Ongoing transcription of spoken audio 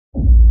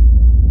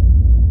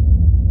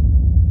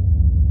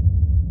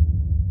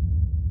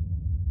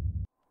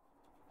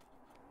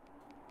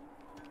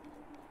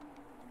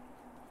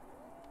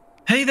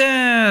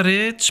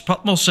there, it's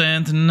Patmos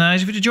and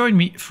nice of you to join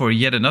me for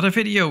yet another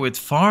video with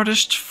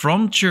Farthest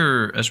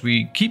Frontier as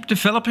we keep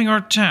developing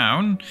our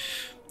town.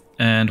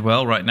 And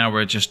well, right now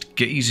we're just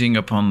gazing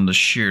upon the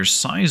sheer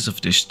size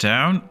of this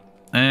town.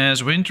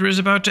 As winter is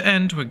about to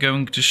end, we're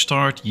going to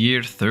start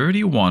year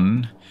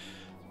 31.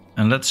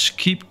 And let's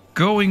keep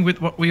going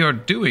with what we are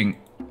doing.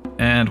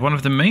 And one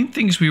of the main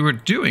things we were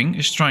doing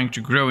is trying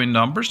to grow in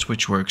numbers,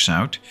 which works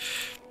out.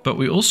 But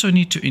we also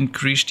need to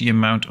increase the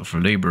amount of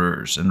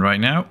laborers. And right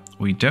now,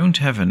 we don't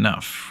have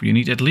enough. You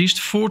need at least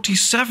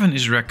 47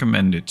 is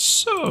recommended.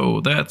 So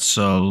that's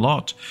a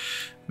lot.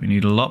 We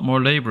need a lot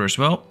more laborers.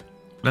 Well,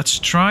 let's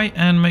try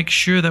and make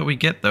sure that we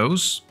get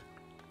those.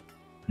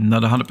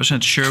 Not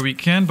 100% sure we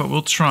can, but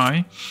we'll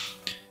try.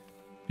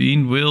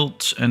 Bean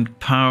wilt and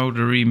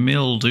powdery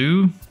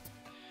mildew.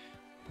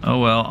 Oh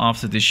well,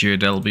 after this year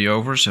that'll be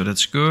over, so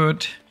that's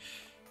good.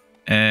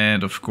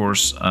 And of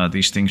course,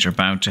 these things are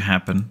bound to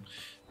happen.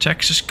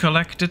 Taxes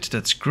collected,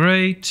 that's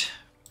great.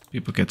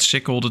 People get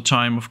sick all the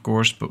time, of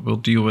course, but we'll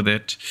deal with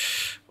it.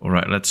 All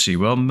right, let's see.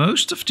 Well,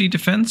 most of the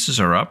defenses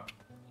are up.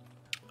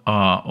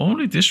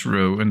 Only this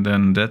row, and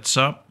then that's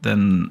up.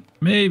 Then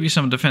maybe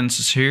some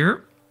defenses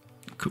here.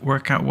 Could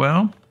work out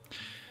well.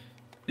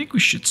 I think we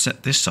should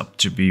set this up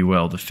to be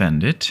well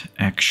defended,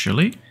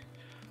 actually.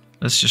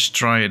 Let's just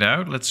try it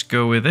out. Let's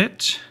go with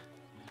it.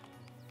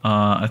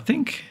 I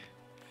think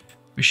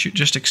we should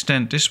just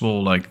extend this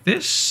wall like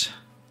this.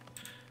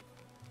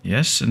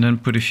 Yes, and then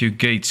put a few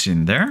gates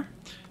in there.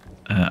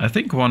 I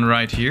think one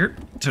right here,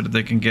 so that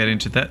they can get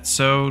into that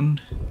zone.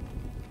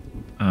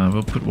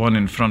 We'll put one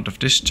in front of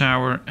this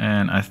tower,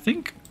 and I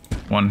think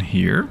one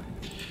here.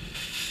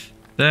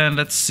 Then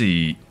let's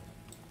see.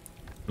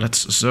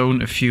 Let's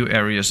zone a few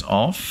areas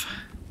off.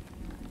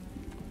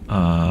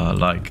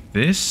 Like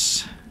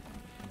this.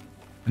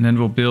 And then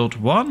we'll build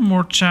one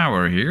more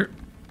tower here.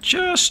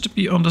 Just to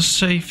be on the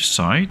safe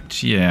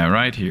side. Yeah,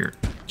 right here.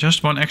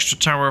 Just one extra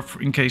tower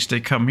in case they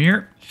come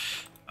here.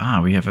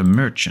 We have a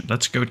merchant.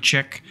 Let's go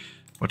check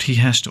what he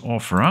has to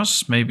offer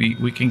us. Maybe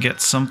we can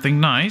get something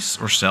nice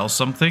or sell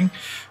something.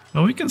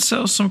 Well, we can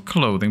sell some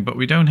clothing, but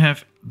we don't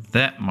have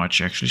that much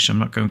actually, so I'm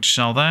not going to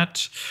sell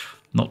that.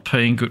 Not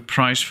paying good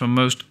price for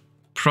most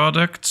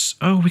products.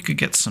 Oh, we could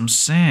get some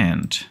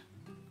sand.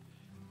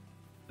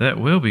 That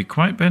will be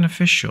quite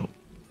beneficial.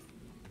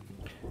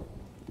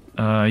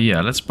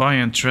 Yeah, let's buy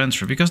and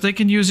transfer, because they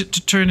can use it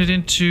to turn it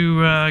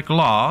into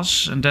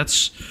glass, and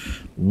that's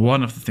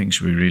one of the things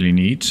we really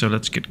need. So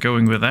let's get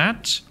going with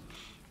that.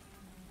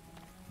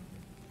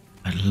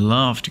 I'd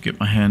love to get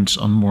my hands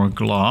on more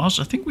glass.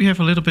 I think we have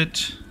a little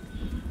bit...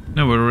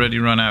 No, we're already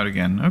run out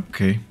again.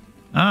 Okay.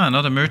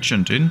 Another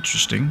merchant.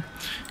 Interesting.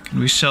 Can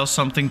we sell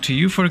something to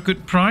you for a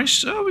good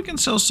price? Oh, we can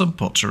sell some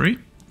pottery.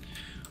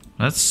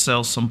 Let's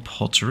sell some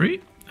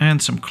pottery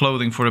and some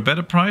clothing for a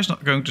better price.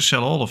 Not going to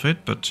sell all of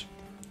it, but...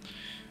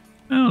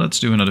 Well, let's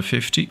do another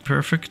 50.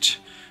 Perfect.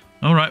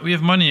 Alright, we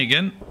have money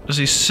again. Does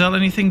he sell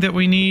anything that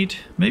we need?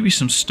 Maybe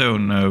some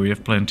stone. No, we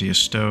have plenty of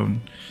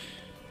stone.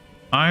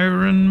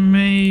 Iron,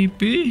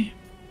 maybe?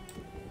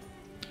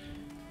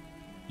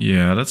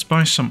 Yeah, let's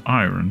buy some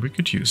iron. We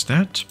could use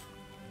that.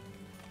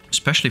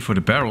 Especially for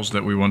the barrels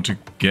that we want to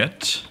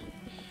get.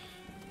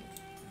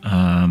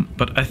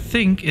 But I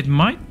think it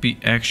might be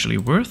actually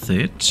worth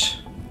it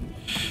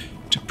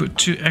to put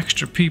 2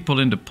 extra people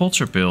in the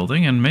potter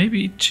building and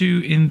maybe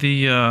 2 in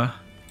the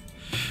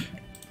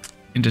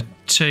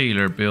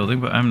tailor building,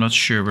 but I'm not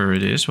sure where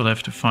it is. We'll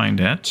have to find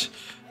that.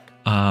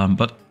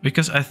 But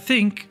because I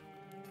think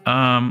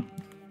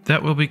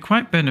that will be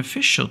quite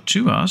beneficial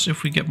to us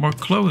if we get more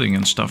clothing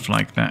and stuff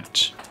like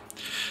that.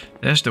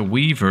 There's the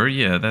weaver.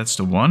 Yeah, that's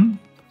the one.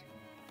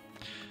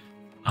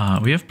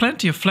 We have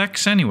plenty of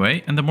flax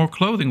anyway, and the more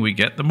clothing we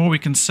get, the more we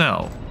can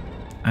sell.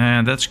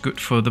 And that's good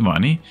for the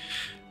money.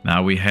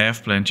 Now we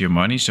have plenty of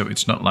money, so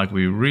it's not like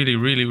we really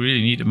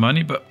need the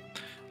money, but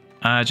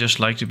I just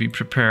like to be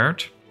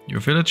prepared.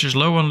 Your village is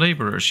low on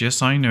laborers,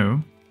 yes, I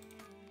know.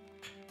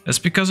 That's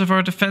because of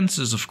our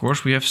defenses, of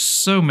course. We have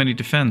so many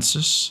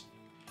defenses.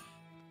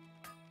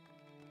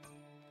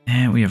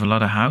 And we have a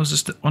lot of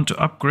houses that want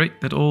to upgrade,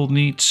 that all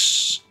need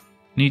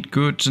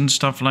goods and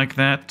stuff like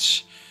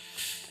that.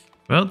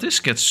 Well, this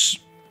gets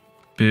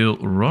built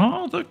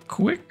rather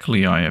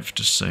quickly, I have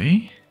to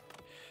say.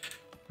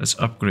 Let's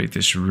upgrade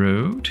this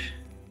road.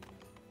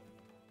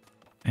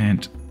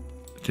 And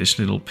this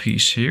little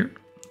piece here.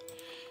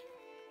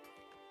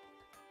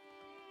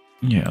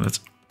 Yeah, let's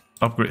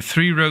upgrade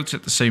 3 roads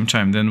at the same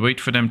time. Then wait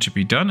for them to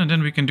be done. And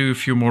then we can do a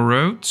few more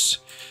roads.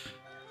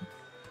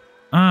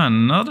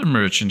 Another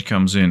merchant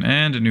comes in.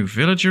 And a new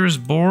villager is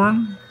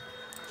born.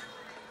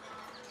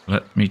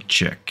 Let me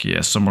check.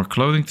 Yeah, some more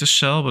clothing to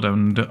sell. But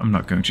I'm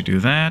not going to do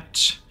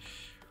that.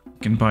 We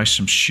can buy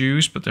some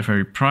shoes, but they're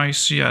very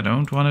pricey. I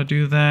don't want to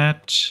do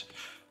that.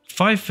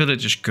 5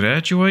 villagers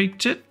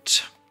graduated.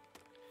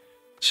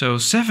 So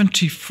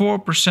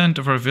 74%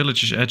 of our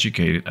village is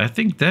educated. I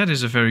think that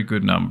is a very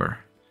good number.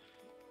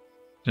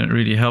 That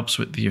really helps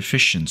with the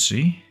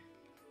efficiency.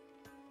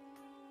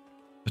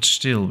 But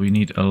still, we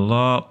need a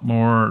lot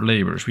more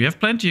laborers. We have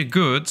plenty of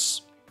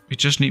goods. We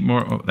just need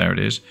more. Oh, there it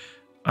is.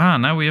 Ah,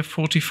 now we have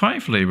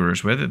 45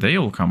 laborers. Where did they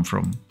all come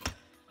from?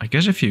 I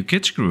guess a few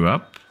kids grew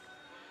up.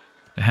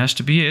 That has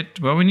to be it.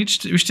 Well, we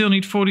still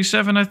need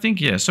 47, I think.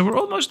 Yeah, so we're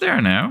almost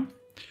there now.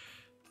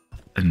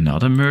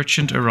 Another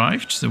merchant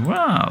arrived.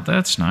 Wow,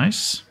 that's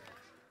nice.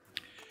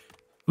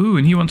 Ooh,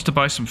 and he wants to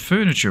buy some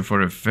furniture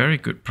for a very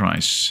good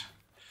price.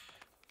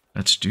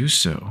 Let's do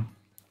so.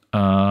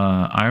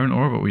 Iron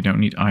ore, but we don't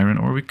need iron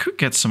ore. We could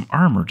get some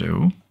armor,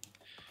 though.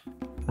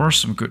 Or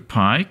some good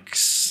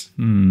pikes.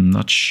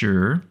 Not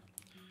sure.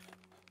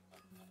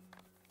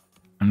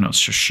 I'm not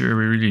so sure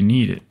we really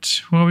need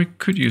it. Well, we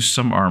could use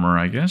some armor,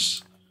 I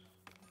guess.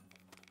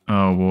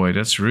 Oh boy,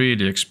 that's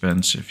really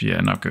expensive. Yeah,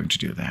 not going to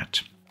do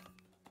that.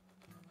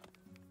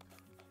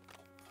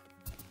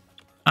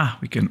 Ah,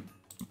 we can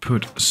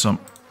put some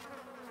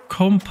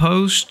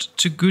compost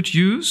to good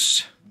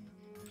use.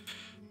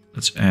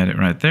 Let's add it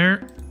right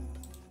there.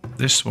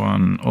 This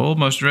one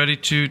almost ready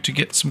to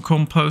get some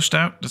compost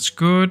out. That's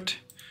good.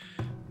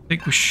 I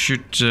think we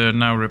should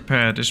now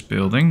repair this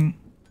building.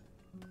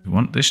 We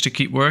want this to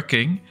keep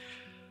working.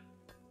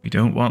 We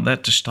don't want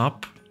that to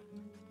stop.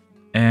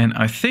 And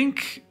I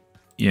think,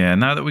 yeah,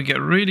 now that we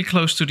get really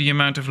close to the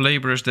amount of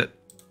laborers that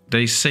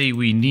they say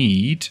we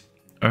need,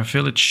 our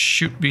village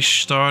should be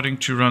starting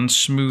to run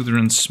smoother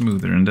and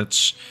smoother. And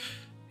that's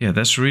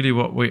really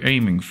what we're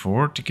aiming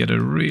for, to get a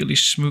really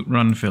smooth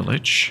run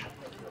village.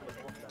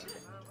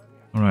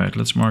 All right,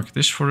 let's mark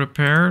this for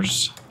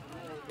repairs.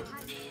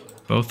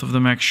 Both of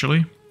them,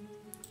 actually.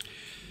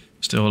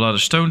 Still a lot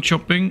of stone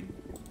chopping.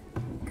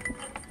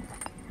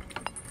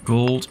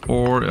 Gold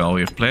ore. Oh,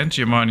 we have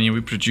plenty of money.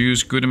 We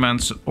produce good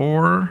amounts of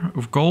ore,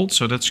 of gold,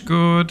 so that's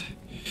good.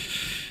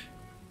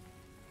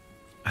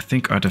 I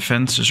think our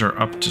defenses are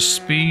up to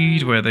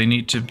speed where they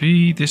need to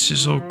be. This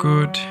is all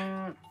good.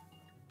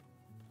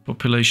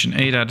 Population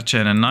 8 out of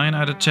 10 and 9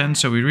 out of 10,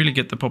 so we really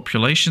get the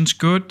populations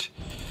good.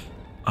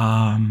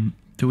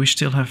 Do we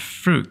still have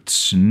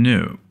fruits?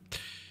 No.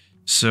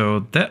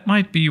 So that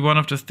might be one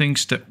of the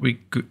things that we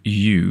could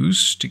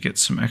use to get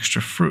some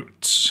extra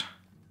fruits.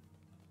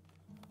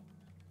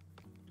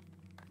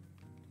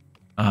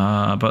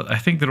 But I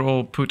think they're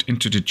all put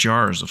into the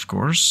jars, of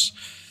course.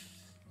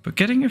 But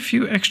getting a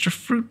few extra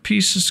fruit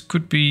pieces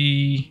could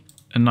be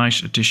a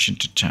nice addition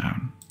to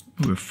town.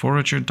 Ooh, a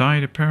forager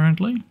died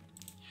apparently.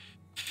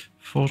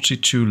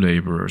 42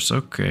 laborers,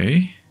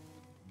 okay.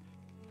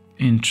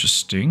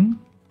 Interesting.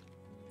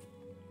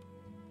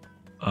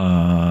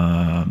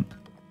 Well,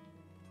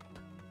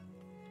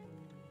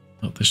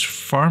 this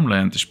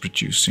farmland is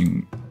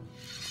producing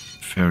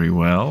very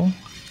well.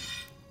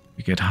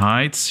 We get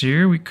hides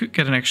here. We could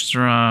get an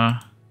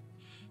extra...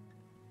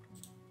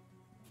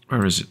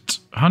 Where is it?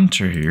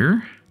 Hunter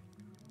here.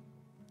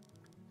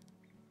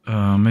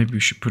 Maybe we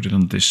should put it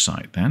on this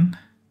side then.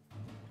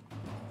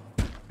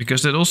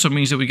 Because that also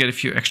means that we get a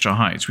few extra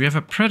hides. We have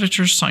a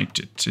predator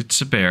sighted. It's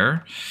a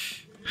bear.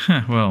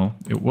 Well,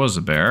 it was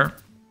a bear.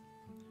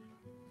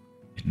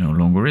 It no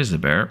longer is a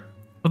bear.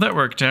 Well, that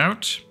worked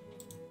out.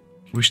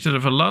 We still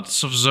have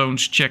lots of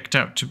zones checked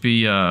out to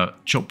be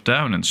chopped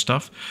down and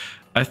stuff.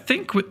 I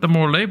think with the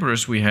more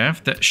laborers we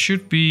have, that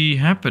should be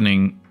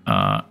happening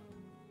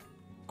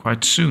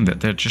quite soon.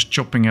 That they're just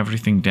chopping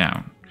everything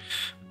down.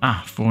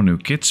 Ah, 4 new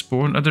kids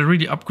born. Oh, they're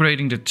really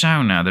upgrading the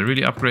town now. They're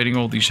really upgrading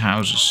all these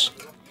houses.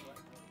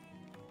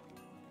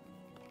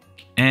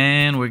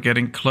 And we're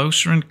getting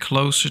closer and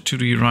closer to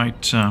the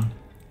right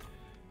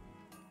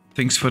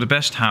things for the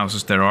best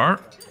houses there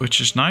are,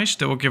 which is nice.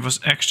 That will give us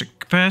extra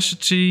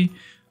capacity,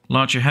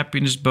 larger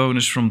happiness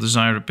bonus from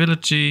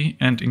desirability,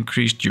 and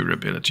increased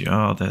durability.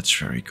 Oh, that's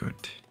very good.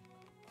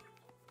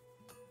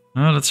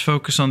 Well, let's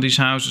focus on these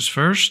houses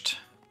first.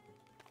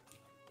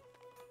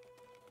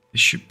 They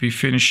should be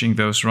finishing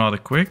those rather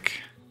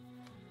quick.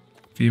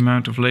 The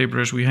amount of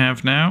laborers we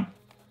have now.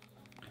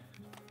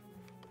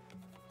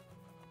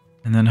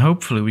 And then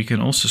hopefully we can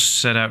also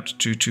set out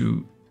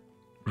to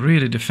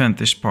really defend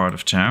this part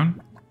of town.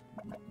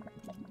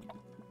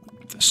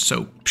 The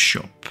soap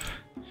shop.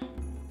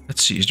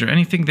 Let's see, is there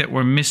anything that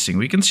we're missing?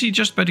 We can see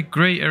just by the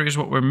grey areas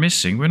what we're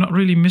missing. We're not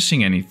really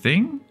missing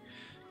anything.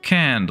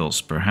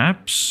 Candles,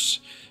 perhaps.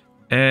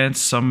 And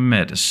some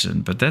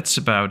medicine, but that's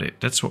about it.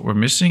 That's what we're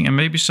missing. And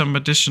maybe some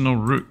medicinal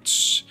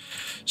roots.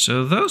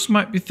 So those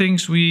might be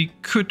things we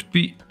could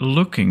be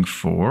looking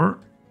for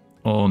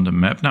on the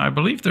map. Now, I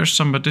believe there's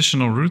some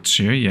additional routes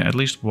here. Yeah, at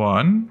least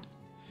one.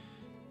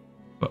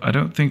 But I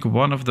don't think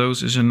one of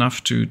those is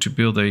enough to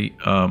build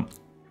a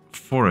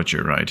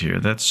forager right here.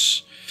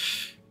 That's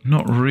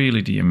not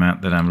really the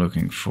amount that I'm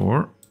looking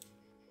for.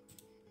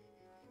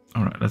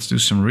 All right, let's do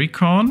some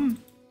recon.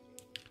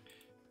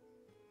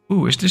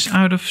 Ooh, is this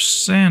out of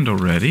sand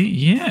already?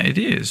 Yeah, it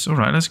is. All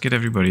right, let's get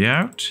everybody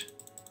out.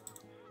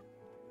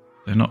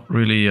 They're not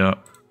really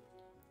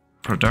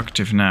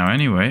productive now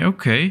anyway.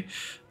 Okay.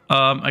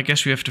 I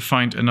guess we have to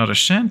find another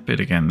sand pit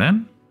again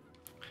then.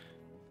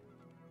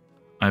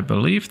 I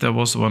believe there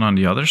was one on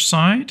the other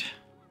side.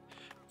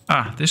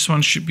 Ah, this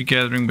one should be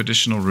gathering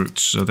medicinal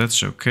roots, so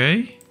that's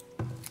okay.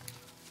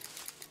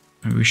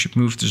 Maybe we should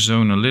move the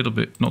zone a little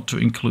bit, not to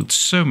include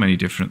so many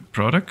different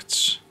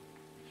products.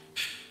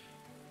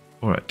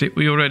 Alright, did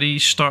we already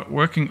start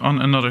working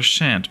on another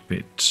sand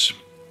pit?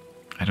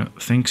 I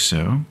don't think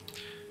so.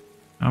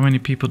 How many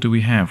people do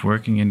we have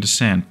working in the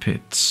sand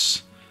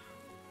pits?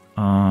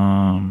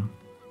 Can't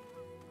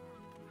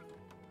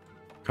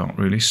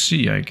really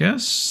see, I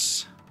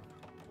guess.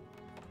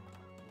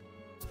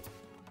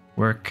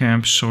 Work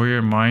camp,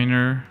 Sawyer,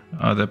 miner.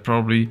 They're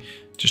probably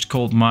just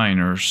called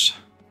miners.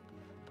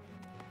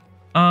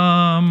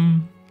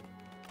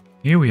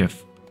 Here we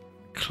have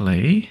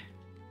clay.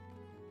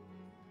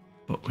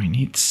 But we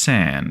need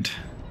sand.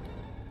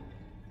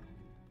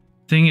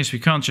 Thing is, we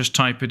can't just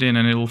type it in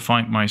and it'll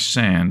find my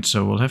sand.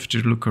 So we'll have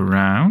to look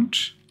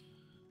around.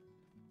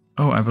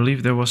 Oh, I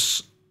believe there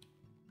was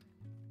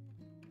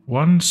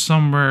one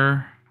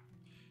somewhere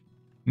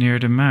near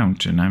the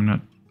mountain. I'm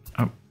not...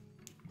 Oh,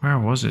 where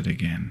was it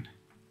again?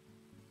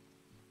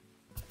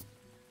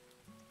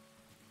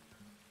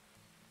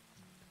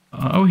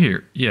 Oh,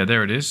 here. Yeah,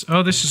 there it is.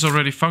 Oh, this is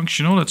already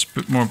functional. Let's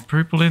put more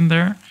purple in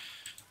there.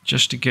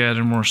 Just to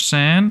gather more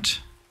sand.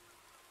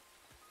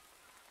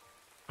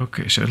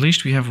 Okay, so at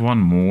least we have one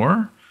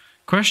more.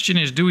 Question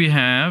is, do we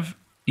have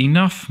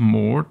enough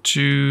more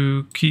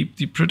to keep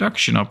the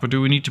production up? Or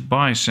do we need to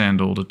buy sand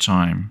all the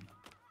time?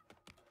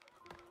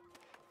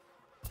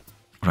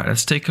 Right,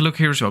 let's take a look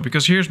here as well.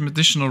 Because here's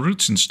medicinal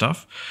roots and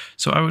stuff.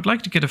 So I would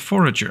like to get a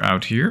forager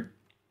out here.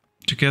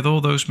 To get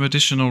all those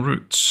medicinal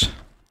roots.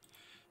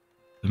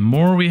 The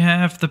more we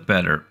have, the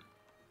better.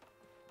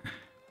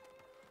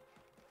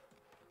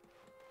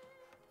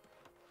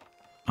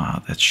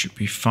 That should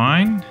be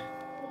fine.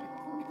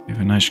 We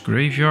have a nice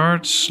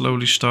graveyard,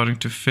 slowly starting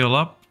to fill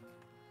up.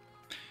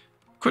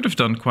 Could have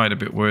done quite a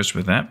bit worse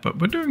with that, but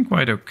we're doing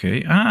quite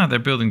okay. They're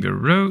building the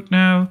road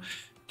now.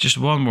 Just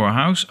one more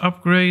house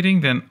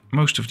upgrading, then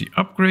most of the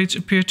upgrades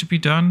appear to be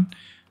done.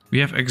 We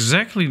have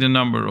exactly the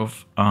number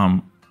of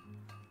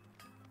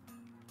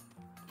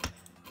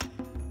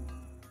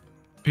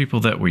people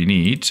that we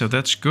need, so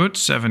that's good.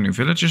 7 new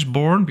villagers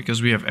born,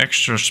 because we have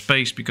extra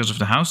space because of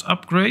the house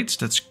upgrades.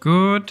 That's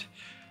good.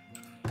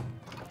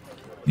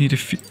 Need a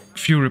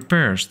few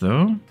repairs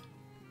though.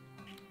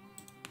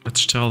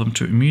 Let's tell them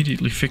to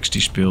immediately fix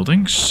these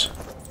buildings.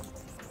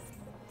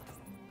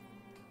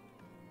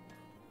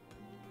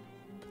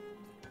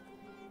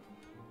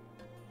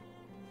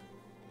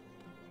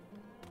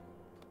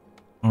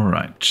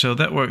 Alright, so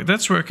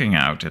that's working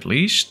out at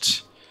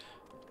least.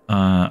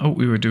 Oh,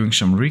 we were doing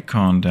some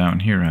recon down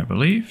here, I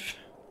believe.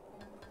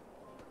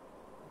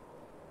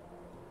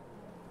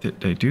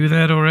 Did they do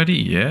that already?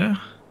 Yeah.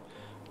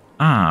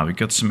 We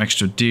got some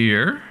extra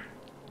deer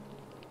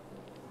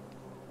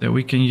that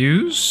we can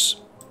use.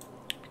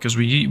 Because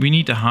we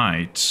need the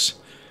hides.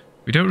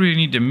 We don't really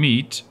need the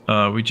meat,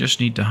 we just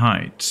need the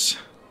hides.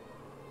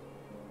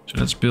 So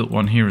let's build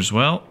one here as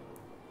well.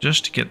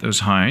 Just to get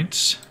those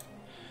hides.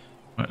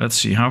 Right, let's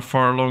see, how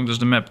far along does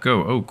the map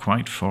go? Oh,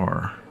 quite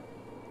far.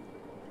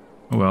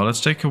 Well,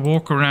 let's take a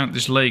walk around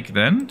this lake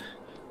then.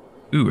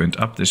 Ooh, and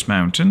up this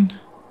mountain.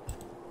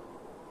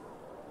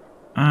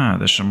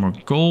 There's some more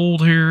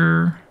gold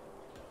here.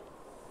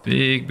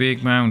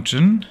 Big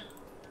mountain.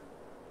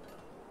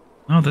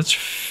 Oh, that's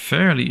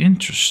fairly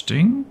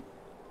interesting.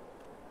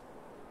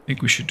 I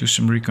think we should do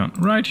some recon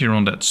right here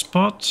on that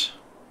spot.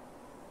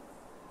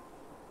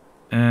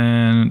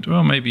 And,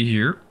 well, maybe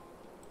here.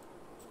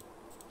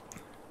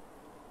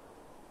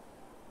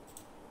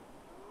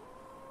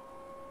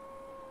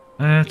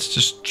 Let's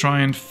just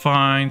try and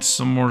find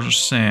some more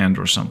sand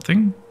or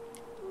something.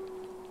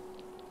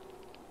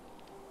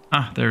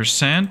 There's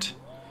sand.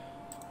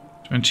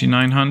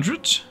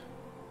 2900.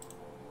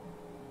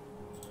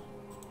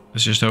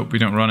 Let's just hope we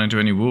don't run into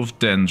any wolf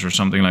dens or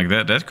something like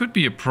that. That could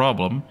be a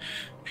problem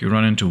if you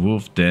run into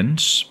wolf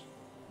dens.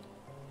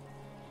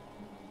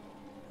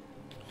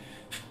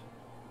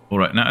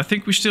 Alright, now I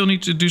think we still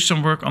need to do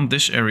some work on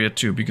this area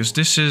too. Because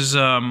this is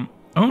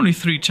only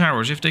 3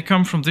 towers. If they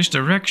come from this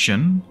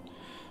direction...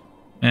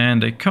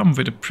 and they come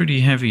with a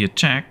pretty heavy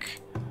attack...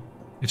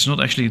 it's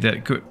not actually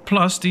that good.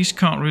 Plus, these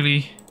can't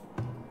really...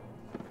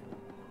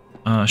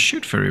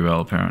 shoot very well,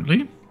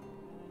 apparently.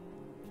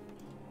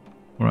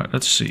 Alright,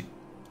 let's see.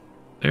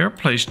 They are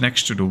placed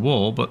next to the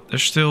wall, but they're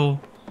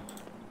still...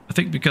 I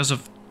think because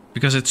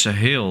it's a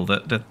hill,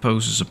 that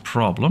poses a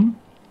problem.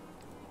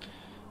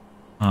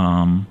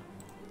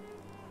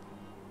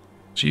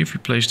 See, if we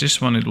place this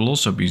one, it'll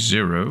also be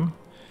 0.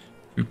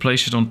 If we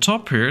place it on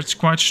top here, it's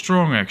quite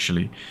strong,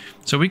 actually.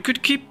 So we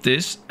could keep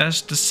this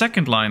as the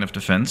second line of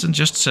defense and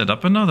just set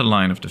up another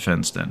line of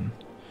defense then.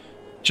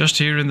 Just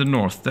here in the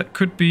north. That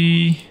could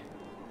be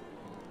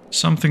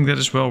something that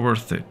is well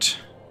worth it.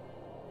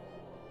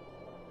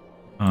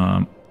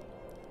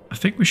 I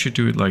think we should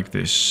do it like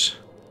this.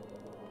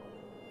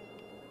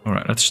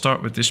 Alright, let's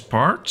start with this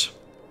part.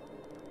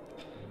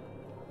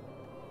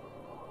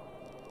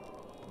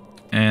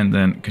 And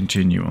then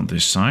continue on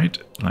this side,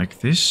 like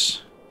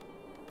this.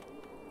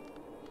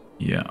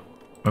 Yeah,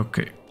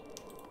 okay.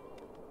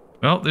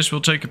 Well, this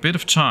will take a bit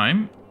of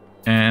time.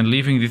 And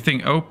leaving the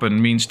thing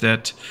open means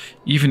that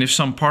even if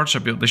some parts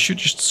are built, they should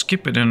just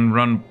skip it and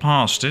run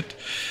past it.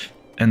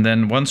 And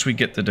then once we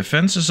get the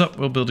defenses up,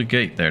 we'll build a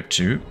gate there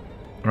too.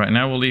 Right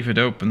now we'll leave it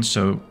open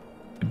so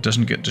it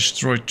doesn't get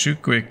destroyed too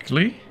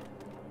quickly.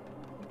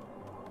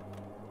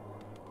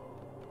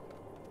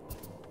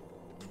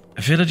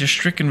 A villager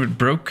stricken with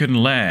broken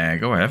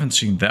leg. Oh, I haven't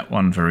seen that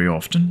one very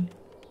often.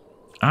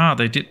 Ah,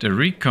 they did the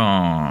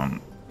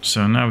recon.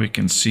 So now we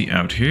can see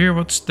out here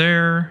what's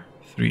there.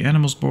 3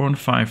 animals born,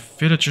 5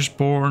 villagers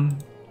born.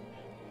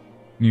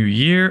 New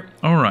year.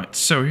 Alright,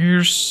 so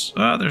here's...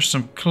 there's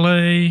some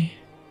clay.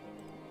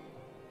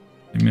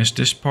 We missed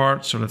this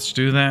part, so let's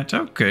do that.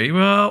 Okay,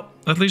 well,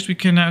 at least we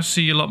can now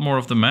see a lot more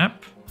of the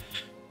map.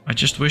 I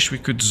just wish we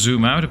could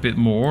zoom out a bit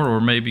more, or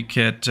maybe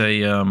get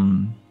a...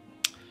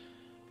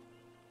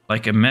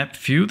 like a map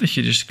view that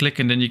you just click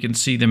and then you can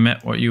see the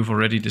map, what you've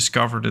already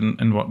discovered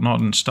and whatnot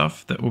and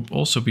stuff. That would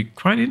also be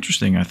quite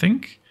interesting, I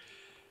think.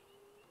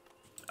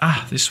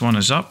 Ah, this one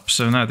is up.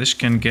 So now this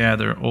can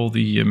gather all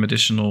the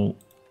medicinal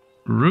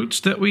roots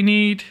that we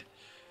need.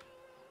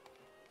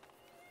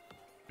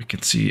 We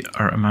can see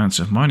our amounts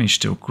of money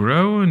still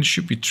grow and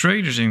should be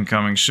traders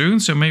incoming soon.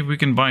 So maybe we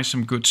can buy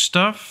some good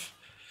stuff.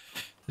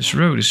 This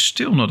road is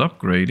still not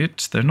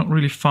upgraded. They're not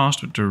really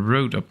fast with the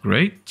road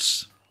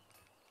upgrades.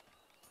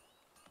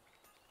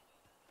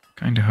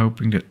 Kind of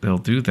hoping that they'll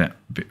do that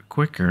a bit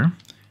quicker.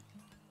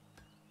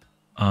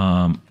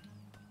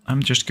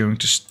 I'm just going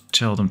to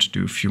tell them to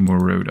do a few more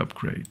road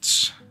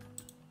upgrades.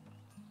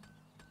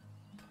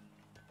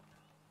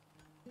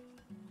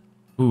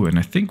 Ooh, and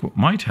I think what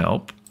might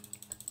help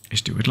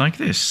is do it like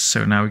this.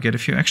 So now we get a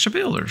few extra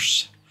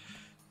builders.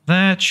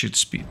 That should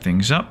speed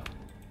things up.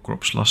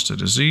 Crops lost to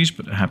disease,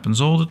 but it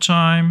happens all the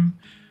time.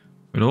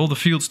 With all the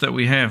fields that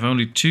we have,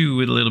 only 2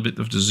 with a little bit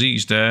of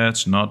disease.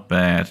 That's not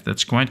bad.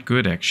 That's quite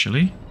good,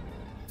 actually.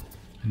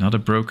 Another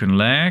broken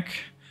leg.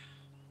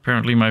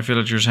 Apparently my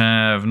villagers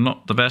have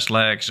not the best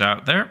legs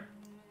out there.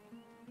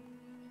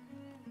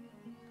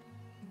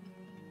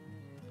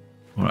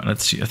 Alright,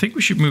 let's see. I think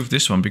we should move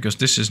this one because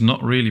this is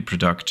not really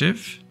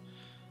productive.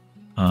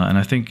 And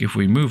I think if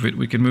we move it,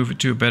 we can move it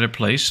to a better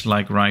place,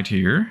 like right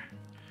here.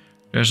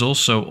 There's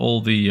also all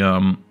the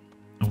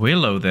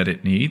willow that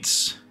it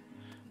needs.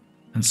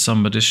 And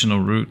some additional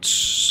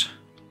roots.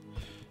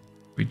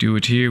 We do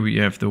it here, we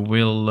have the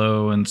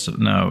willow, and so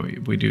no,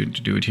 we do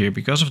it here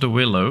because of the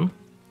willow.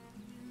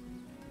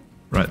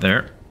 Right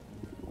there.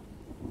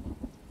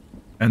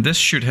 And this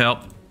should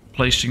help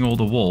placing all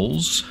the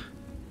walls.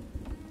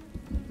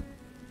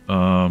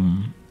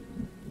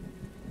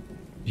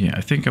 Yeah,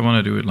 I think I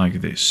want to do it like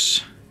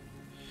this.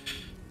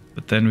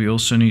 But then we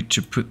also need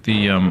to put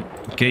the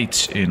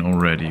gates in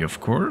already, of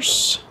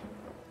course.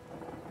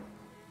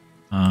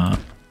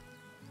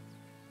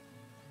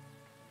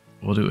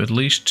 We'll do at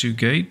least 2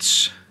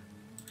 gates.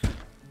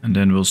 And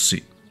then we'll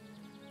see.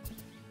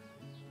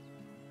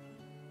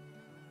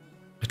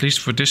 At least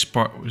for this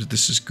part,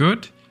 this is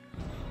good.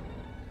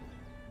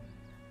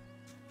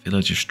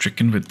 Villager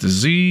stricken with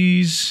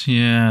disease.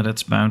 Yeah,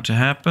 that's bound to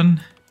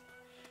happen.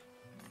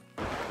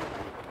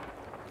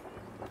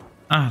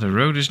 Ah, the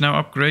road is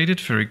now upgraded.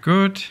 Very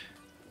good.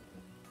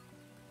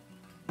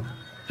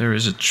 There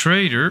is a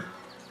trader.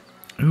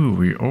 Ooh,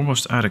 we're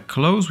almost out of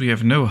clothes. We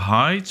have no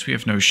hides. We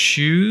have no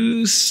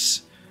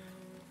shoes.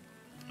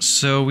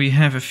 So we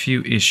have a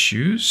few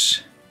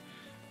issues.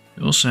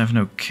 We also have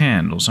no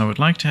candles. I would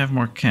like to have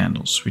more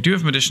candles. We do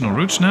have medicinal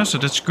roots now, so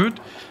that's good.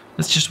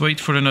 Let's just wait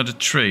for another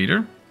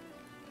trader.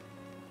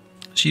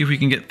 See if we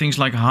can get things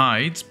like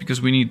hides,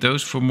 because we need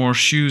those for more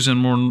shoes and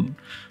more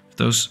of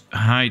those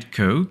hide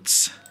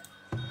coats.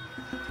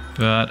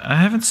 But I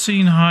haven't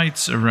seen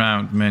hides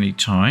around many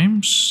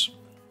times.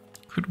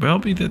 Could well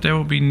be that there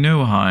will be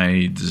no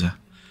hides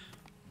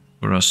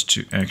for us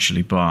to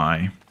actually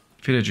buy.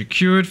 Villager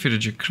cured,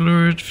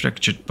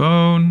 fractured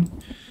bone.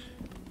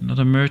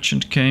 Another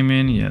merchant came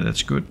in. Yeah,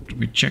 that's good.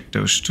 We checked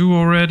those 2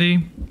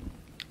 already.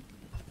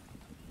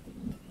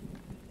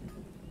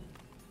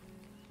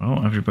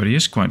 Well, everybody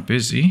is quite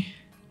busy.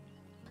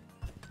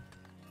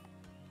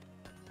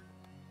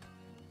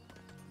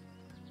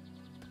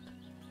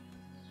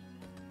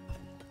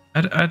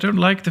 I don't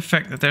like the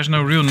fact that there's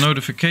no real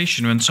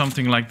notification when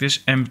something like this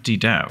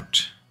emptied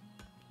out.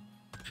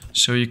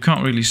 So you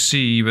can't really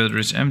see whether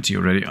it's empty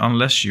already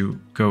unless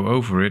you go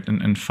over it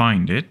and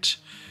find it.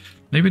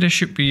 Maybe there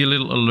should be a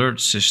little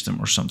alert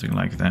system or something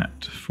like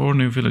that. 4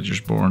 new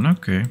villagers born,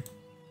 okay.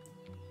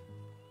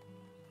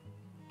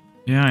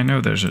 Yeah, I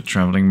know there's a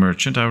traveling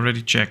merchant. I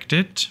already checked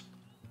it.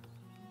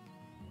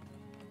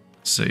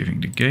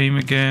 Saving the game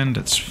again,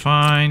 that's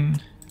fine.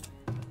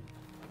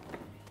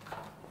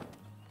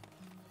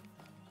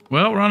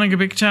 Well, running a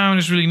big town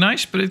is really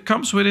nice, but it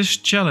comes with its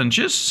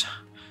challenges.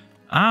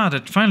 Ah, they're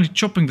finally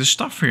chopping the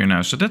stuff here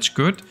now, so that's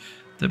good.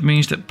 That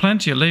means that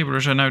plenty of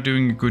laborers are now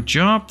doing a good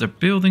job. They're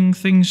building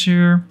things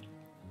here.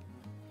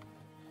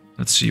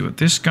 Let's see what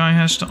this guy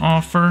has to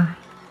offer.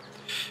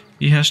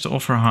 He has to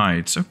offer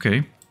hides,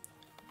 okay.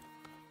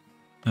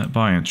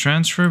 Buy and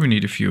transfer, we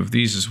need a few of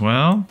these as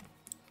well.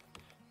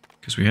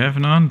 Because we have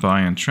none.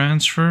 Buy and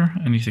transfer.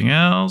 Anything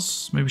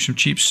else? Maybe some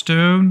cheap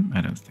stone?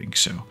 I don't think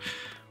so.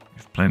 We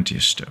have plenty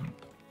of stone.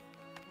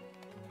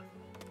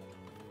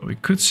 We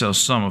could sell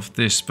some of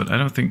this, but I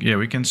don't think... Yeah,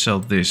 we can sell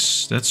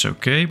this. That's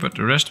okay, but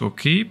the rest we'll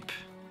keep.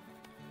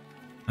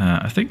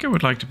 I think I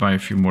would like to buy a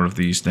few more of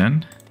these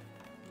then.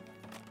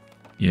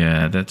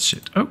 Yeah, that's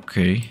it.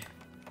 Okay.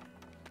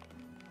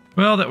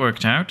 Well, that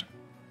worked out.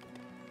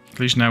 At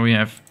least now we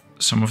have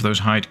some of those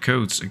hide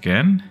coats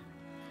again.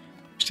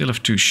 Still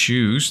have 2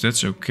 shoes,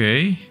 that's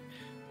okay.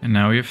 And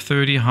now we have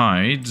 30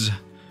 hides.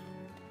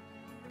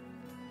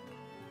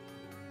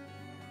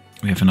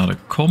 We have another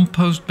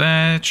compost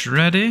badge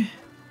ready.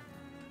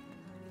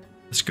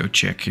 Let's go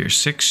check here.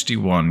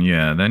 61,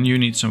 yeah, then you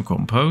need some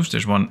compost.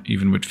 There's one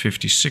even with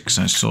 56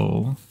 I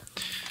saw.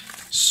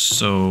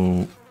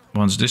 So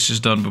once this is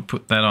done, we'll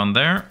put that on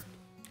there.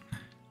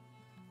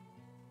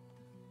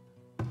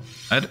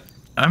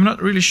 I'm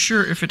not really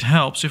sure if it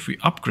helps if we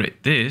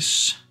upgrade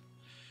this.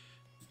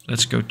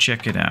 Let's go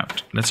check it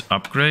out. Let's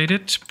upgrade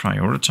it,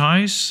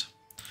 prioritize.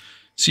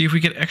 See if we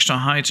get extra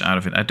hides out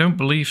of it. I don't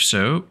believe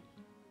so,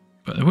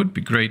 but it would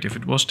be great if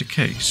it was the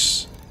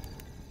case.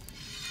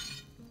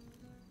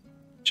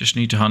 Just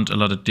need to hunt a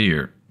lot of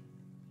deer.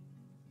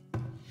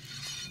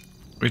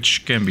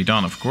 Which can be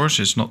done, of course.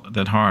 It's not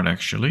that hard,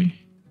 actually.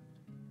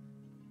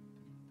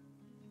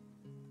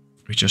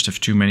 We just have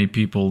too many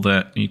people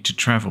that need to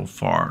travel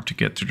far to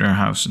get to their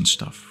house and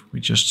stuff.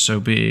 We're just so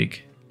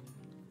big.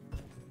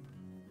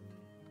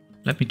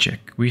 Let me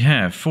check. We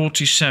have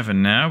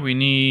 47 now. We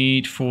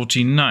need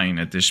 49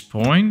 at this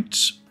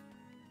point.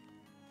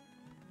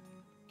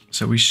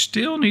 So we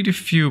still need a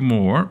few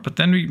more, but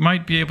then we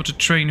might be able to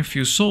train a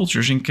few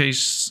soldiers in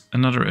case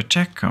another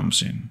attack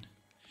comes in.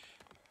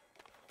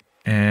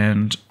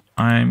 And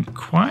I'm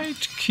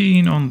quite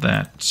keen on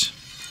that.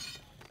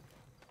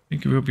 I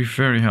think it will be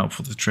very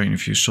helpful to train a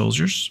few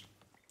soldiers.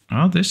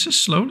 Oh, this is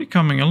slowly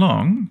coming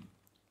along.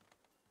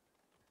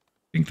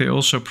 I think they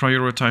also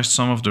prioritized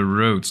some of the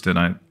roads that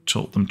I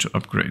told them to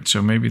upgrade.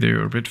 So maybe they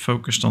were a bit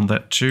focused on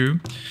that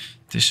too.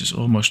 This is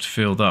almost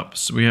filled up.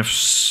 So we have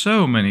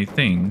so many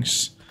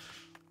things.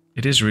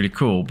 It is really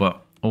cool,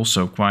 but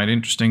also quite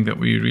interesting that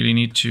we really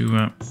need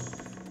to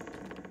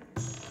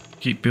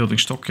keep building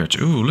stockyards.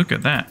 Ooh, look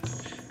at that.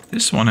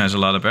 This one has a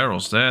lot of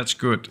barrels. That's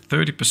good.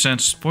 30%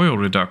 spoil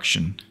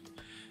reduction.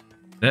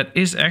 That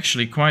is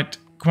actually quite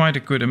a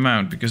good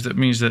amount, because that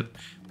means that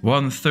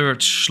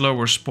 1/3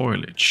 slower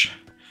spoilage.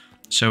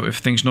 So if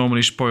things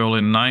normally spoil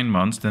in 9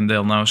 months, then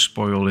they'll now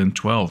spoil in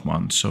 12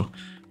 months. So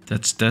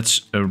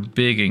that's a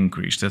big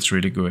increase. That's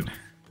really good.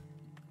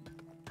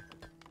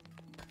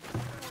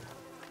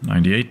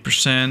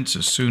 98%,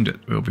 so soon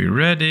that will be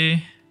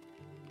ready.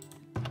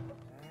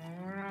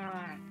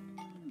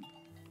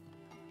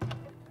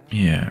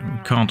 Yeah,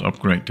 we can't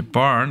upgrade the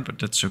barn, but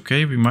that's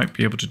okay. We might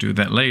be able to do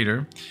that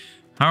later.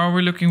 How are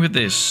we looking with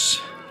this?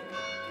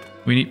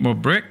 We need more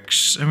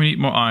bricks and we need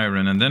more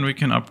iron, and then we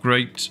can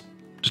upgrade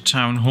the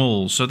town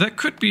hall. So that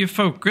could be a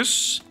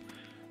focus.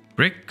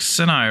 Bricks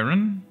and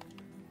iron.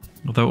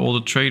 Although all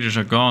the traders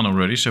are gone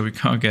already, so we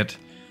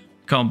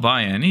can't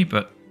buy any,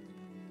 but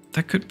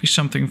that could be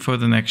something for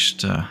the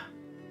next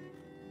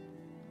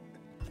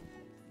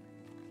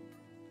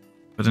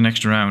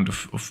round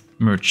of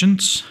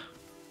merchants.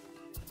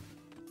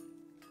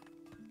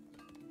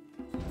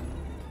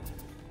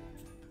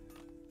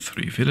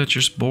 Three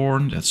villagers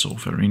born. That's all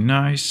very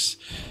nice.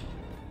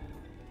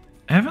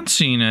 I haven't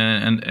seen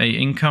a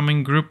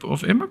incoming group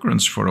of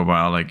immigrants for a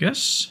while, I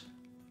guess.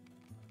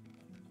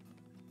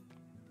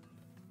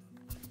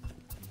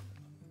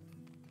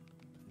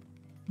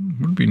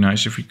 Would be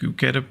nice if we could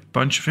get a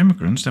bunch of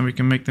immigrants, then we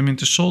can make them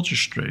into soldiers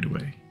straight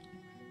away.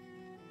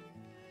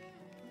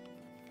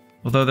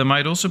 Although there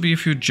might also be a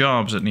few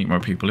jobs that need more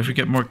people. If we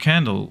get more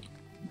candle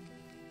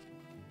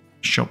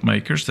shop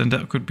makers, then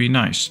that could be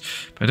nice.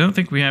 But I don't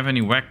think we have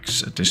any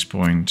wax at this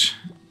point.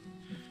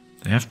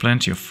 They have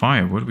plenty of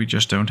firewood, we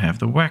just don't have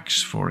the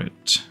wax for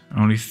it.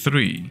 Only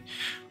 3.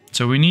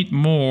 So we need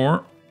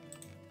more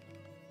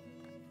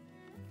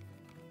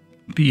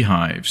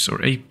beehives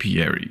or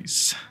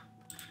apiaries.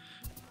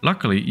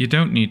 Luckily, you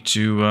don't need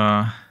to...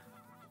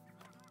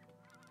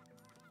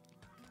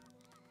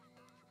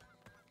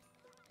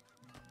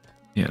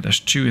 Yeah, there's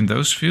 2 in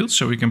those fields,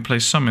 so we can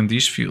place some in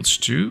these fields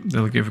too.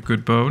 They'll give a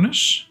good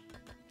bonus.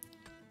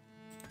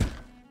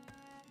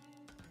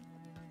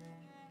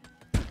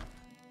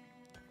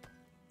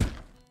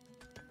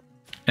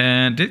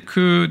 And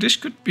this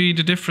could be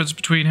the difference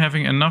between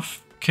having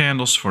enough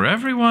candles for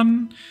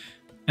everyone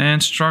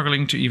and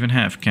struggling to even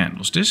have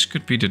candles. This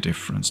could be the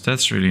difference.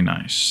 That's really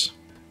nice.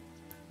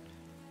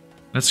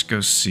 Let's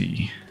go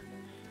see.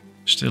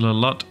 Still a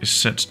lot is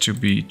set to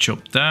be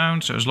chopped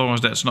down. So as long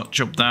as that's not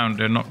chopped down,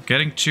 they're not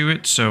getting to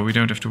it. So we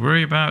don't have to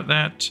worry about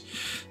that.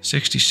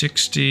 60,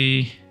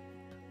 60.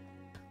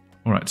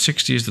 All right,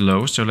 60 is the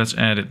lowest. So let's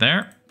add it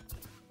there.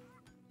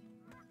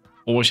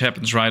 Always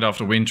happens right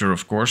after winter,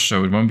 of course.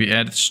 So it won't be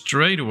added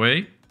straight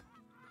away.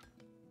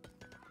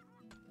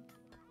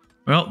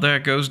 Well, there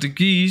goes the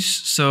geese.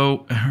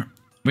 So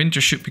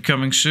Winter should be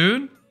coming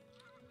soon.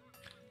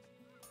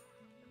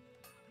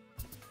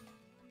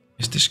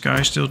 Is this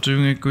guy still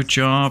doing a good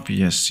job?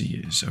 Yes, he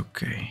is.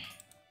 Okay.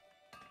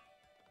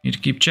 Need to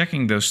keep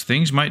checking those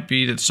things. Might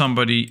be that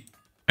somebody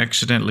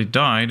accidentally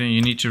died and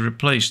you need to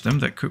replace them.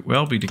 That could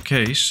well be the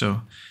case.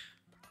 So,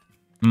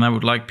 and I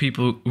would like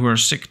people who are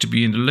sick to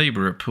be in the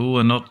laborer pool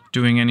and not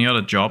doing any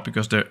other job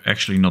because they're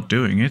actually not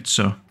doing it.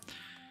 So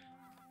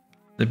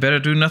they better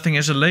do nothing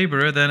as a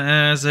laborer than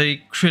as a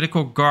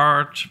critical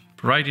guard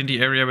right in the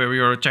area where we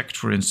are attacked,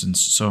 for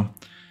instance. So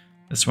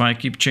that's why I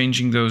keep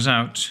changing those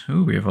out.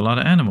 Ooh, we have a lot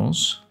of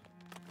animals.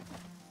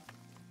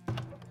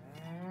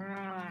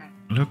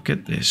 Look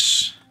at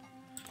this.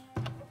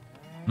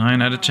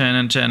 9 out of 10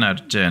 and 10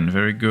 out of 10.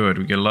 Very good.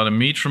 We get a lot of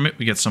meat from it.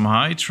 We get some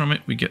hides from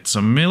it. We get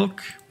some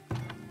milk.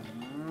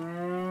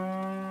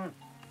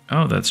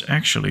 Oh, that's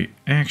actually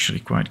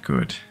quite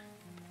good.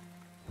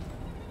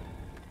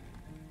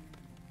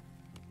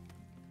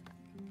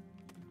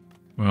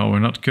 Well, we're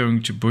not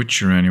going to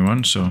butcher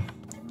anyone, so...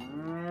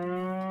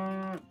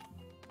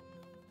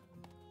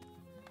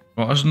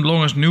 Well, as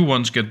long as new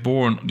ones get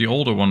born, the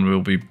older one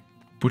will be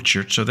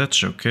butchered, so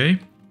that's okay.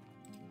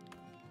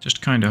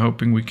 Just kind of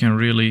hoping we can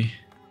really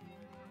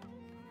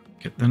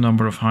get the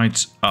number of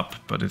hides up,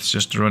 but it's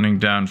just running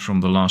down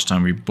from the last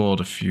time we bought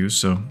a few,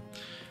 so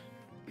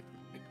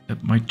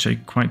that might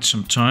take quite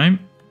some time.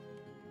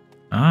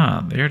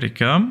 Ah, there they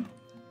come.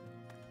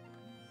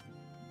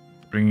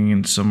 Bringing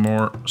in some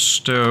more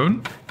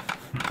stone.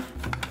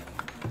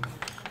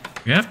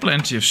 We have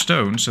plenty of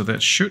stone, so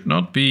that should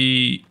not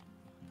be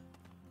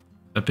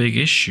a big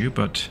issue,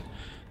 but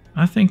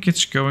I think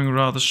it's going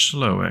rather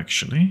slow,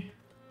 actually.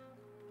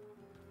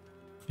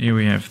 Here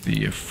we have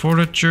the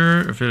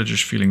forager. A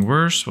villager's feeling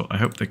worse. Well, I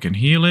hope they can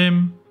heal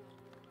him.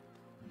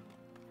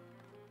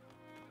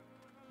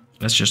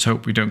 Let's just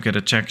hope we don't get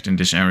attacked in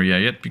this area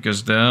yet,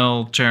 because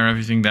they'll tear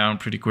everything down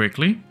pretty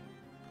quickly.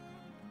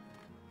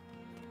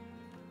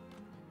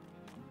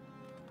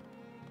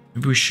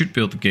 Maybe we should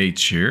build the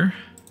gates here.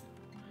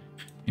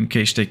 In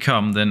case they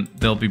come, then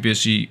they'll be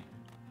busy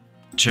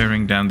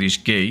tearing down these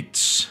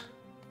gates.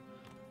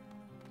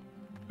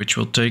 Which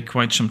will take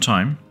quite some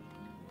time.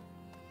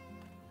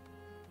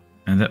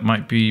 And that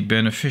might be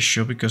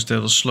beneficial because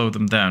that'll slow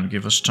them down.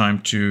 Give us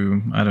time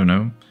to, I don't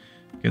know,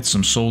 get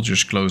some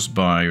soldiers close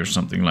by or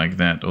something like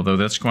that. Although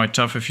that's quite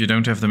tough if you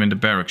don't have them in the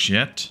barracks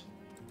yet.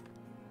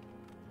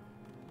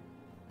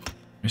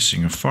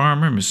 Missing a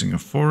farmer, missing a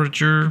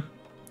forager.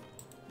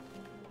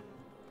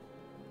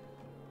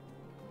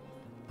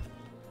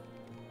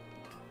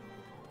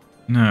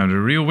 Now the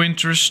real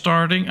winter is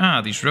starting.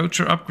 Ah, these roads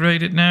are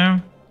upgraded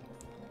now.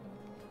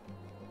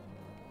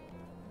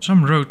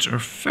 Some roads are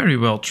very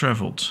well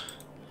traveled.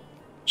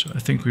 So I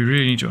think we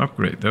really need to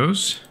upgrade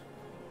those.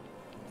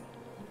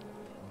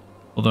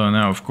 Although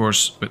now, of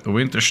course, with the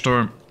winter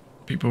storm,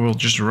 people will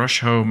just rush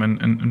home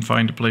and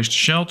find a place to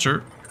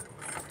shelter.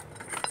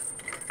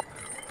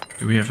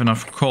 Do we have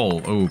enough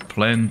coal? Oh,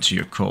 plenty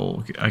of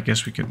coal. I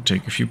guess we can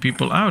take a few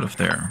people out of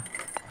there.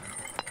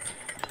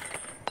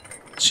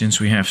 Since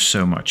we have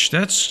so much.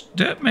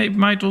 That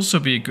might also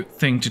be a good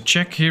thing to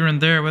check here and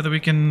there whether we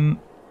can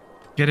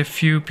get a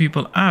few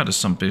people out of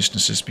some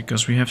businesses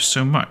because we have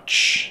so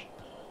much.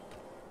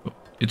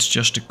 It's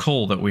just the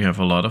coal that we have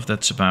a lot of,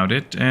 that's about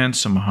it. And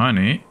some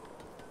honey.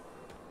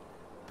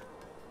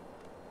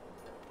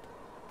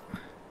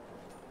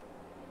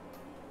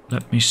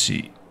 Let me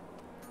see.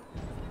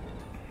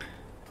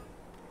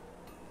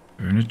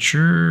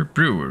 Furniture,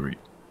 brewery.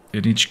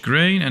 It needs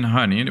grain and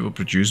honey and it will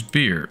produce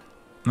beer.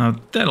 Now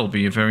that'll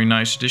be a very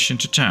nice addition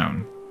to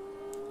town.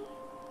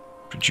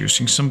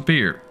 Producing some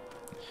beer.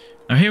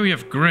 Now here we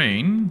have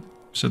grain.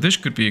 So this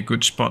could be a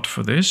good spot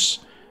for this.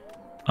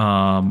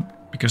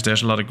 Because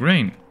there's a lot of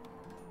grain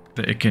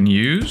that it can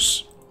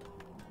use.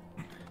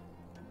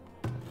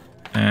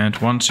 And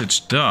once it's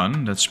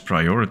done, let's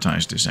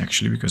prioritize this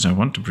actually because I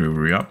want the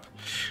brewery up.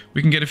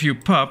 We can get a few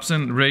pubs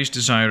and raise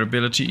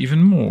desirability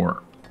even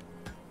more.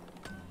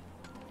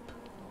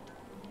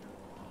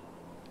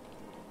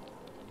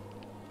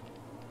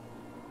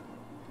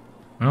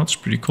 Well, it's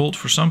pretty cold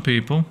for some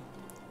people.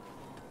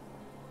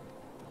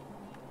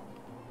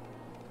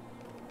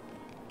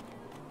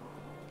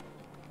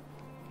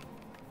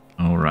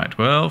 Alright,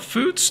 well,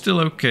 food's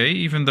still okay,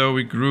 even though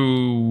we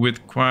grew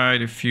with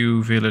quite a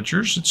few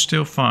villagers, it's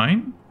still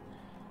fine.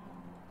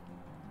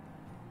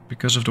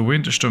 Because of the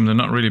winter storm, they're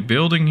not really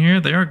building here.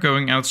 They are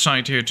going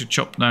outside here to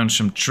chop down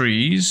some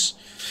trees.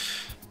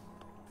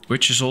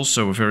 Which is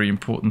also a very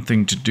important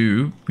thing to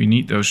do. We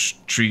need those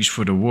trees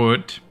for the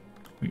wood.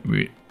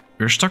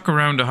 We're stuck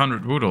around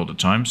 100 wood all the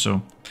time,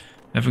 so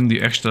having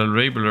the extra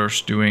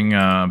laborers doing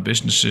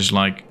businesses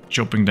like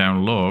chopping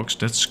down logs,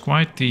 that's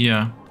quite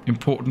the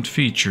important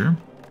feature.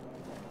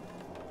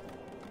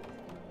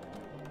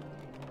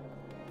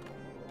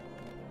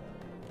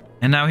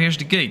 And now here's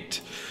the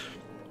gate.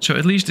 So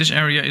at least this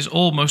area is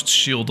almost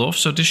sealed off,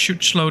 so this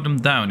should slow them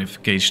down in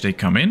case they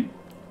come in.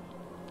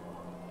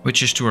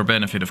 Which is to our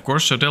benefit, of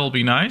course, so that'll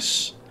be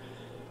nice.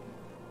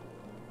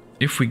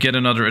 if we get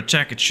another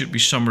attack, it should be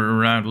somewhere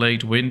around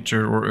late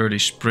winter or early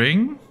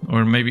spring.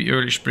 Or maybe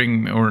early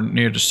spring or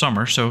near the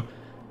summer. So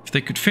if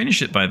they could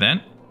finish it by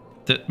then,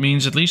 that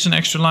means at least an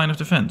extra line of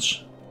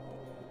defense.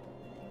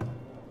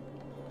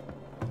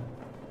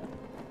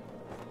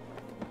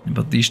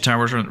 But these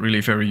towers aren't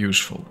really very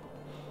useful.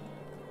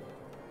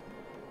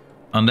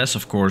 Unless,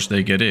 of course,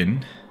 they get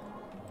in.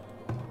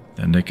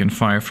 Then they can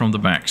fire from the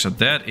back. So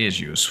that is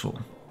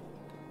useful.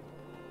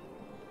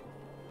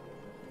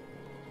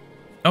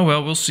 Oh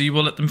well, we'll see.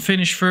 We'll let them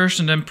finish first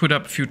and then put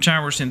up a few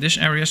towers in this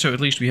area. So at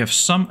least we have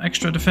some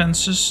extra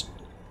defenses.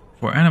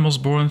 4 animals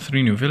born,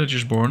 3 new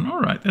villagers born.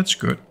 Alright, that's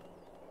good.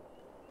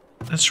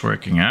 That's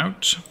working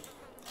out.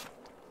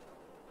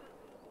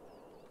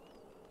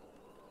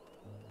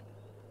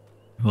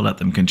 We'll let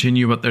them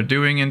continue what they're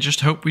doing and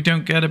just hope we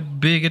don't get a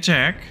big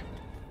attack.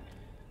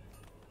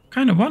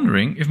 Kind of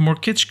wondering if more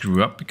kids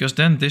grew up, because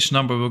then this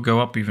number will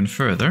go up even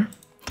further.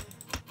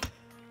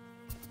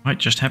 Might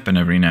just happen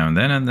every now and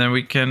then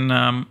we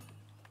can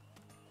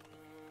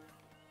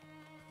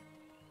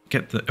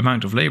get the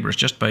amount of laborers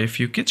just by a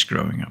few kids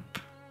growing up.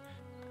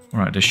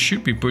 Alright, they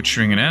should be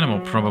butchering an animal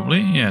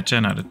probably. Yeah,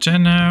 10 out of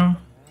 10 now.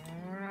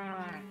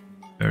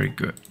 Very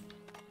good.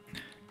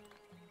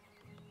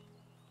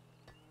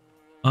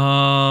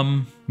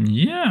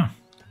 Yeah.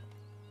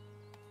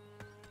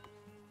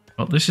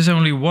 Well, this is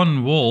only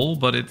one wall,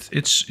 but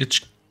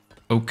it's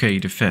okay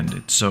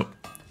defended. So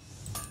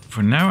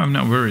for now, I'm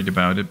not worried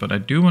about it, but I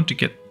do want to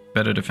get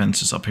better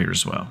defenses up here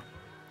as well.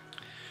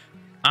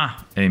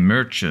 Ah, a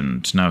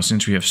merchant. Now,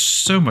 since we have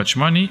so much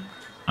money,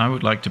 I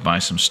would like to buy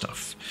some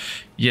stuff.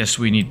 Yes,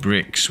 we need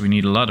bricks. We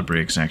need a lot of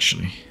bricks,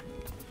 actually.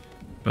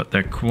 But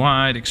they're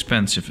quite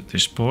expensive at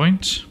this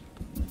point.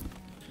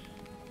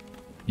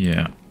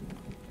 Yeah,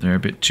 they're a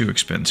bit too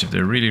expensive.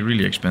 They're really,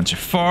 really expensive.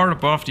 Far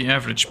above the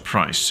average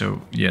price.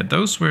 So, yeah,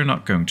 those we're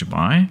not going to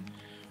buy.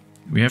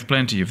 We have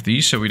plenty of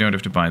these, so we don't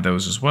have to buy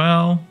those as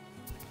well.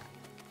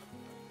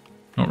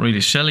 Not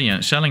really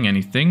selling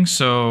anything,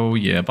 so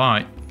yeah,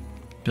 bye.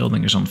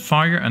 Building is on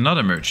fire.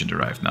 Another merchant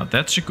arrived. Now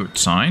that's a good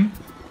sign.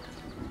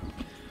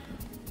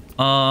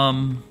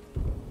 Oh,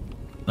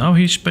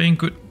 he's paying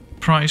good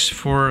price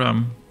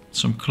for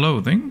some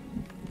clothing.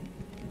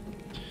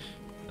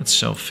 Let's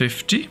sell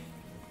 50.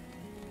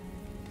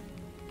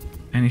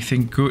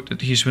 Anything good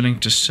that he's willing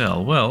to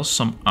sell? Well,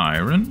 some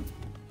iron.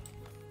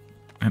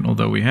 And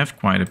although we have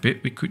quite a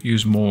bit, we could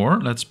use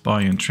more. Let's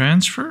buy and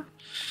transfer.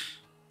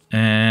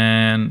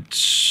 And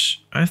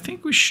I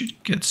think we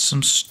should get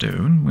some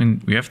stone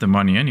when we have the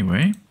money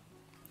anyway.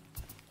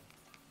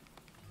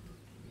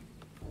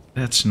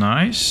 That's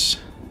nice.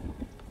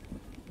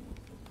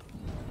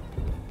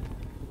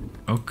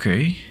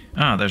 Okay.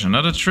 Ah, there's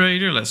another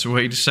trader. Let's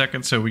wait a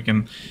second so we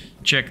can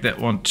check that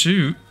one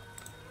too.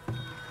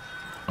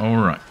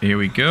 Alright, here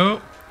we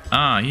go.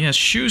 Ah, he has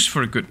shoes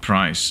for a good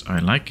price. I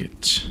like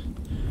it.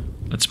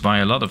 Let's buy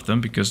a lot of them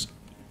because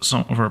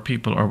some of our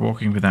people are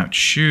walking without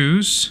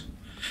shoes.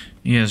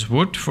 He has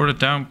wood for the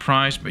down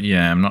price, but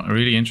yeah, I'm not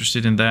really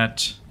interested in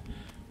that.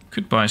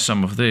 Could buy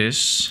some of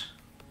this.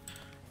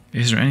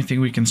 Is there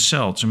anything we can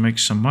sell to make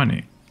some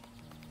money?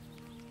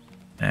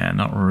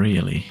 Not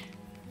really.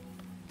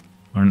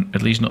 Or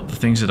at least not the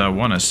things that I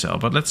want to sell.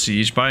 But let's see,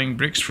 he's buying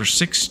bricks for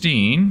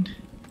 16.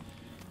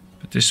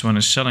 But this one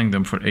is selling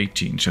them for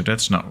 18, so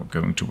that's not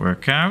going to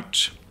work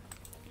out.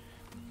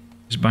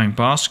 He's buying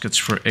baskets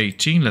for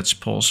 18. Let's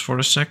pause for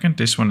a second.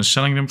 This one is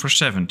selling them for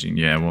 17.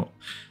 Yeah, well,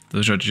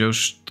 those are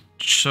just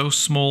so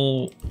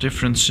small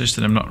differences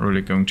that I'm not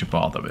really going to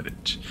bother with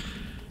it.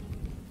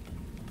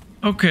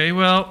 Okay,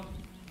 well,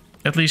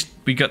 at least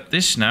we got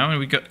this now, and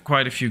we got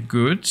quite a few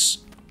goods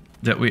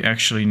that we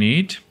actually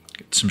need.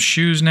 Get some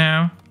shoes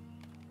now.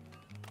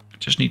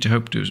 Just need to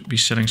hope to be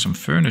selling some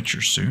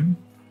furniture soon.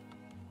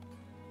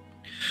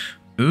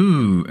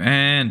 Ooh,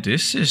 and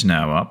this is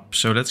now up,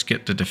 so let's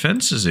get the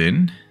defenses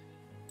in.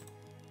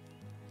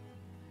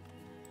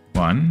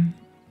 1,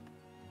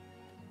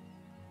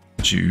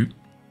 2,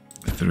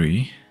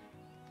 3,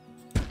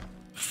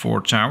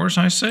 4 towers,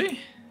 I say.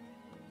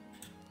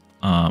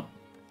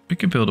 We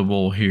can build a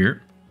wall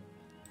here.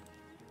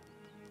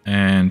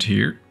 And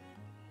here.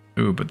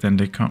 Oh, but then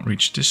they can't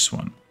reach this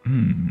one.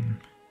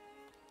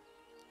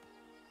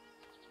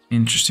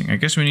 Interesting. I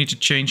guess we need to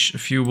change a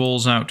few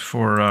walls out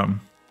for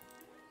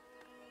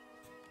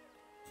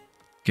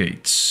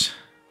gates.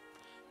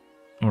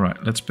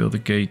 Alright, let's build a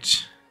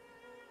gate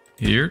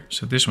here.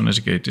 So this one has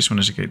a gate, this one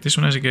has a gate, this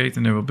one has a gate,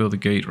 and then we'll build a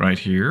gate right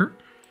here.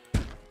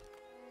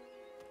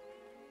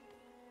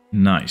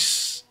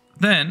 Nice.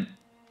 Then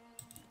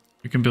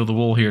we can build a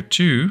wall here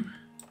too.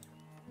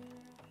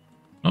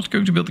 Not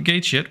going to build the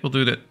gates yet. We'll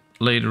do that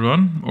later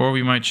on. Or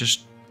we might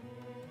just...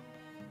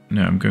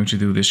 No, I'm going to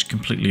do this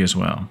completely as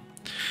well.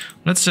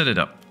 Let's set it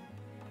up.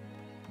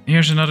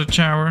 Here's another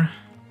tower.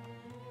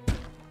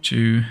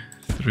 2,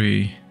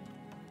 3,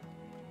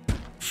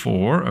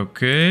 4.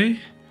 Okay.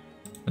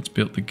 Let's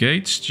build the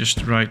gates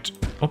just right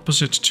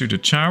opposite to the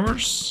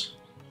towers.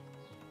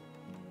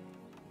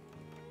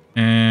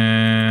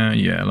 And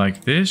yeah,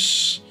 like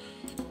this.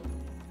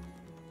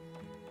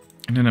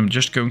 And then I'm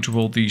just going to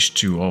wall these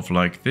two off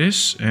like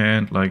this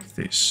and like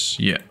this.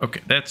 Yeah,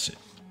 okay, that's it.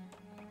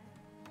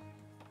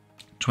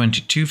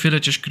 22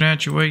 villagers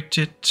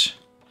graduated.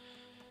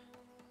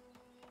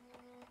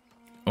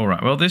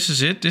 Alright, well this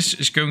is it. This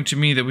is going to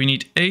mean that we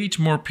need 8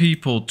 more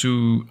people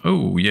to...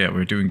 Oh yeah,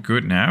 we're doing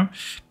good now.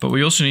 But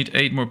we also need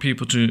 8 more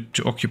people to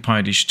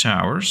occupy these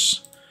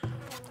towers.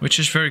 Which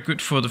is very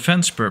good for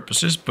defense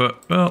purposes,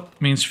 but, well,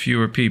 means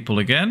fewer people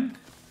again.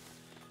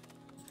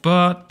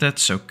 But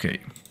that's okay.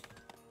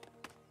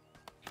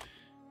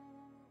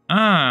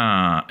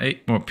 Ah,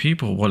 8 more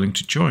people willing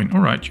to join.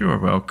 Alright, you are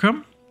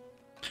welcome.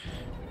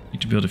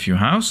 Need to build a few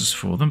houses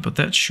for them, but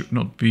that should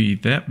not be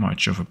that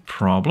much of a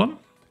problem.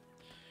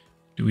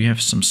 Do we have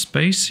some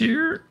space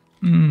here?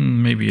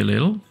 Maybe a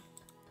little.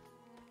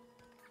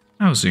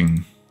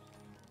 Housing.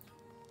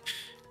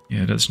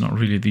 Yeah, that's not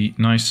really the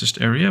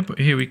nicest area, but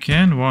here we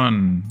can.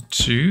 1,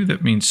 2,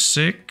 that means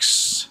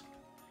 6.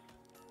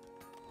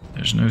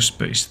 There's no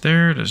space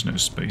there, there's no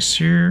space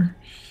here.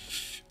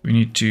 We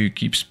need to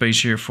keep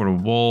space here for a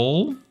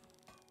wall.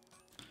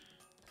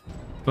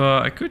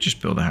 But I could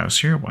just build a house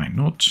here, why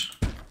not?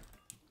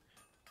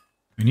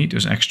 We need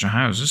those extra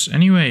houses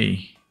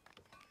anyway.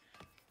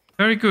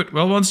 Very good.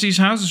 Well, once these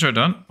houses are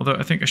done, although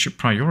I think I should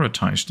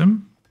prioritize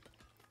them.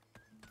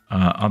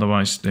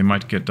 Otherwise, they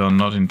might get done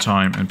not in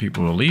time and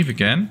people will leave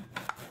again.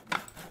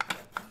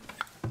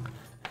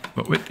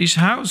 But with these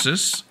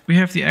houses, we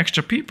have the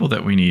extra people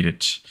that we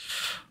needed.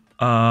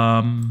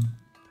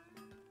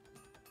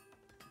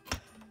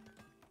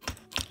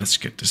 Let's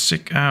get the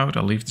sick out.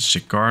 I'll leave the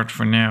sick guard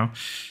for now.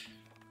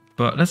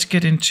 But let's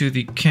get into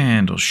the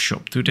candle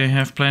shop. Do they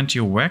have plenty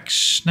of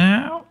wax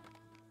now?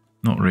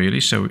 Not really,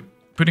 so...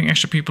 Putting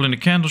extra people in the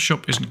candle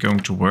shop isn't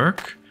going to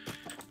work.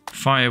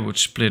 Firewood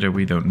splitter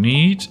we don't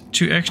need.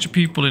 2 extra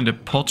people in the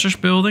potter's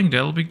building,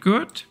 that'll be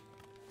good.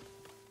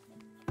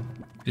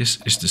 This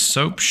is the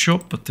soap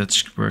shop, but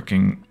that's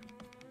working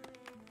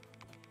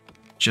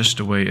just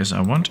the way as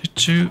I want it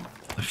to.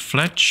 The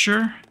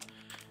Fletcher.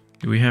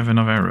 Do we have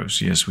enough arrows?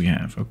 Yes, we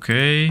have.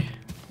 Okay.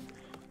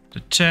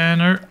 The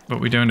tanner, but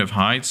we don't have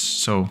hides,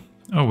 so...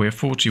 Oh, we have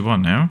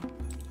 41 now.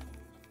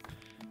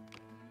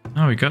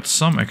 Oh, we got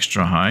some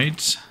extra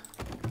hides.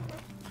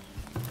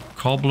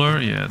 Cobbler,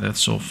 yeah,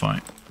 that's all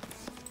fine.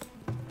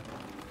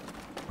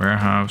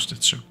 Warehouse,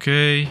 that's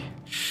okay.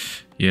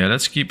 Yeah,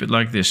 let's keep it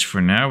like this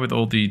for now with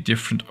all the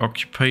different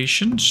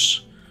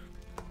occupations.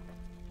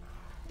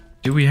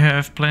 Do we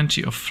have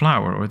plenty of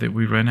flour or did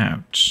we run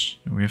out?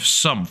 We have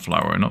some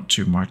flour, not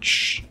too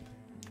much.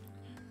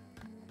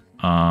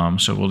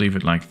 So we'll leave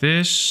it like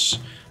this.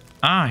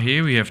 Ah,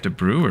 here we have the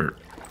brewer.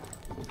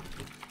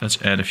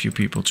 Let's add a few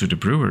people to the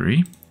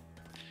brewery.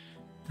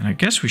 And I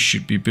guess we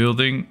should be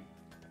building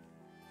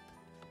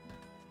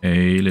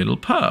a little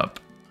pub.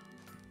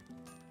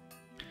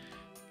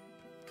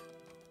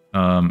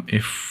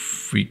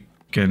 If we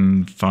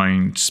can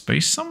find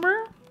space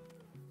somewhere.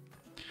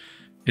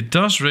 It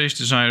does raise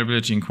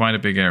desirability in quite a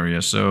big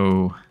area,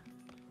 so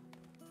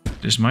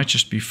this might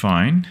just be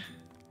fine.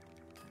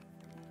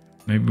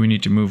 Maybe we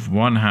need to move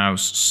one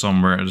house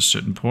somewhere at a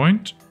certain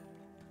point.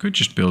 Could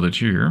just build it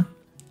here.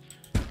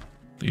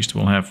 At least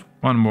we'll have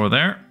one more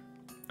there.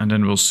 And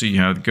then we'll see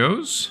how it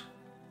goes.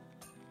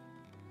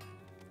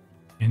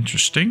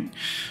 Interesting.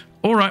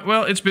 Alright,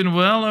 well, it's been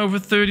well over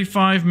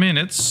 35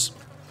 minutes.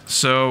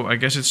 So I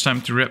guess it's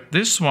time to wrap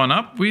this one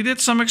up. We did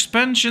some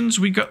expansions.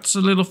 We got a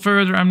little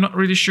further. I'm not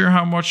really sure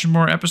how much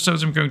more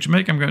episodes I'm going to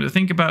make. I'm going to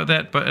think about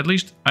that. But at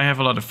least I have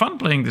a lot of fun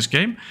playing this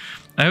game.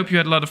 I hope you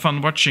had a lot of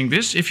fun watching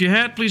this. If you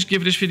had, please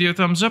give this video a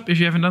thumbs up. If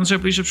you haven't done so,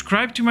 please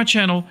subscribe to my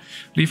channel.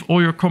 Leave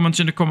all your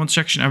comments in the comment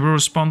section. I will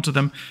respond to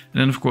them.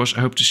 And then, of course, I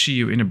hope to see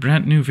you in a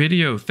brand new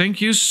video.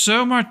 Thank you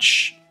so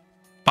much.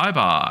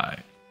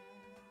 Bye-bye.